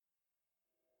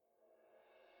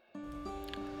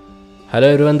Hello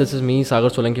everyone, this is me Sagar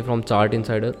Solanki from Chart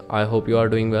Insider. I hope you are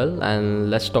doing well and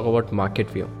let's talk about market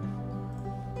view.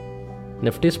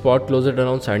 Nifty spot closed at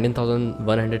around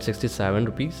 17,167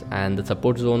 rupees and the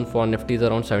support zone for Nifty is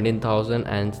around 17,000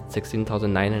 and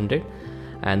 16,900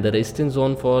 and the resistance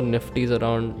zone for Nifty is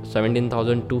around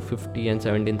 17,250 and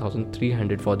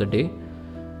 17,300 for the day.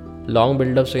 Long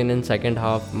build up seen in second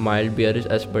half, mild bearish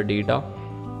as per data.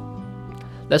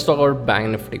 Let's talk about Bank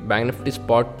Nifty. Bank Nifty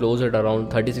spot closed at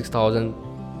around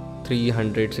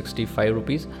 36,365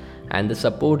 rupees and the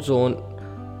support zone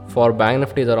for Bank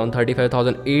Nifty is around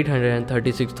 35,800 and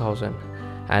 36,000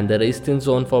 and the resistance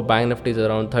zone for Bank Nifty is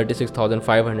around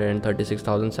 36,500 and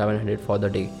 36,700 for the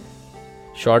day.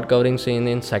 Short covering seen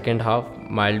in second half,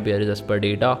 mild bearish as per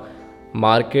data.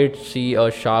 Market see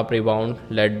a sharp rebound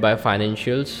led by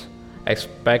financials.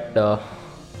 Expect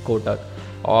Kotak.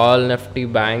 All Nifty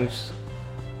banks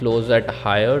close at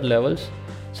higher levels.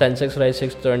 Sensex rise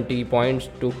 620 points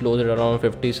to close at around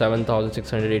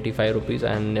 57,685 rupees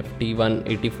and Nifty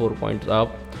 184 points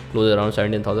up, close around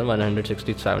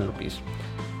 17,167 rupees.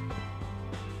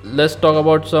 Let's talk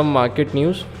about some market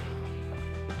news.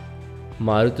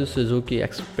 Maruti Suzuki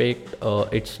expect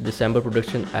its December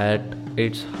production at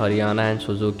its Haryana and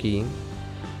Suzuki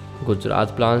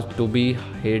Gujarat plants to be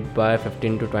hit by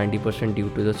 15 to 20%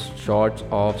 due to the shortage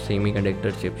of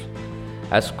semiconductor chips.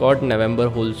 Escort November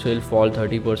wholesale fall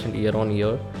 30% year on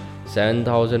year,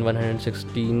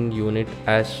 7,116 unit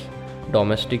as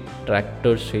domestic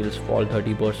tractor sales fall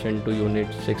 30% to unit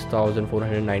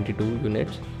 6,492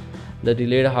 units. The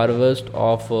delayed harvest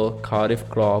of kharif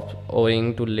crops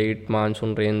owing to late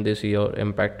monsoon rain this year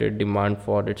impacted demand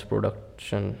for its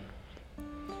production.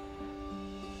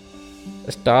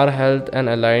 Star Health and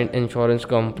Allied Insurance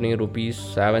Company rupees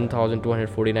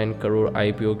 7,249 crore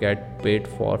IPO get paid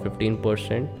for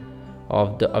 15%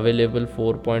 of the available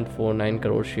 4.49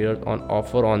 crore shares on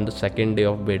offer on the second day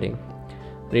of bidding.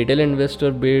 Retail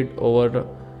investor bid over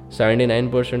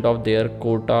 79% of their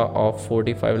quota of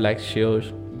 45 lakh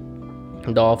shares.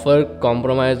 The offer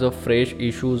compromised of fresh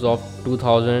issues of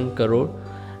 2,000 crore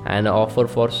and an offer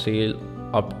for sale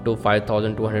up to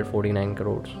 5,249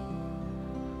 crores.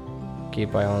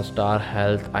 Keep eye on Star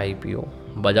Health IPO.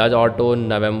 Bajaj Auto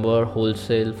November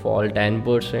wholesale fall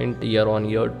 10% year on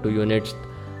year to units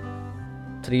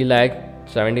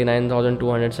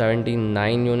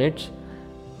 3,79,279 units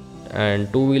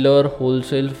and two-wheeler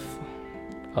wholesale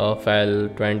fell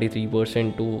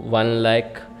 23% to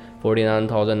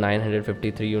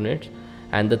 1,49,953 units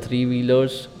and the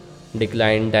three-wheelers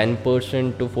declined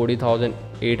 10% to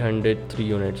 40,803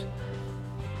 units.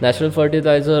 National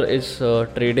Fertilizer is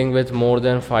trading with more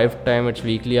than 5 times its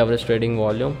weekly average trading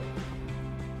volume.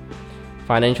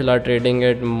 Financial are trading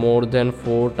at more than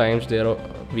 4 times their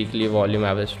weekly volume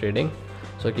average trading.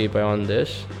 So keep eye on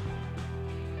this.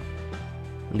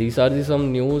 These are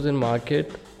some news in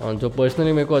market जो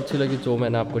personally मेरे को अच्छी लगी जो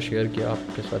मैंने आपको share किया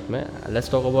आपके साथ में. Let's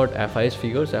talk about FI's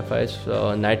figures. FI's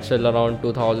net sell around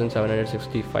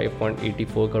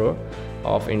 2,765.84 crore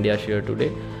of India share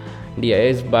today.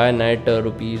 DIS by net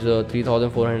rupees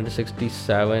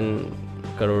 3,467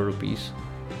 crore rupees.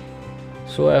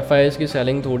 So FIs की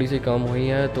सेलिंग थोड़ी सी कम हुई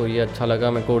है तो ये अच्छा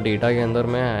लगा मेरे को डेटा के अंदर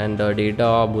में एंड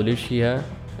डेटा बुलिश ही है.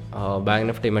 बैंक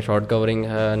निफ्टी में शॉर्ट कवरिंग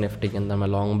है, निफ्टी के अंदर में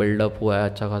लॉन्ग बिल्डअप हुआ है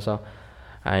अच्छा खासा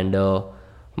एंड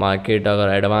मार्केट अगर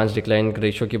एडवांस डिक्लाइन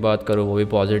रेशो की बात करूँ वो भी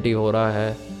पॉजिटिव हो रहा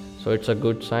है. So it's a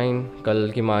good sign.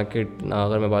 कल की मार्केट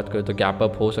अगर मैं बात करूँ तो गैप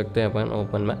अप हो सकते हैं अपन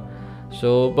ओपन में.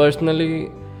 सो पर्सनली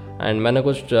एंड मैंने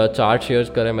कुछ चार्ट शेयर्स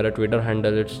करे, मेरा Twitter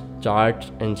handle it's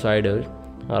chart insider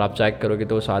और आप चेक करोगे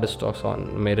तो सारे स्टॉक्स ऑन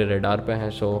मेरे रेडार पे हैं.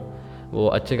 सो वो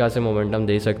अच्छे खासे मोमेंटम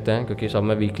दे सकते हैं क्योंकि सब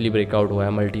में वीकली ब्रेकआउट हुआ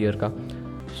है मल्टी ईयर का.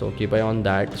 So keep I on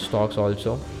that stocks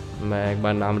also. मैं एक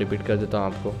बार नाम रिपीट कर देता हूँ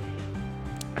आपको.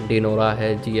 डिनोरा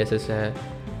है, GSS है,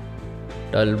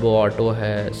 टल्बो ऑटो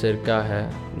है, सिरका है.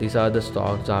 दिस आर द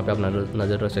स्टॉक्स जहाँ पे आप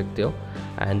नज़र रख सकते हो.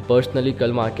 एंड पर्सनली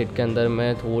कल मार्केट के अंदर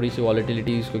में थोड़ी सी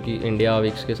वॉलेटिलिटीज़ क्योंकि इंडिया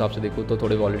विक्स के हिसाब से देखूँ तो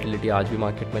थोड़ी वॉलेटिलिटी आज भी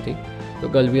मार्केट में थी तो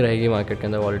कल भी रहेगी मार्केट के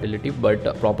अंदर वॉलेटिलिटी. बट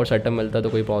प्रॉपर सेटअप मिलता है तो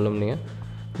कोई प्रॉब्लम नहीं है.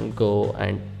 Go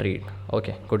and trade.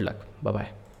 Okay, good luck, bye bye.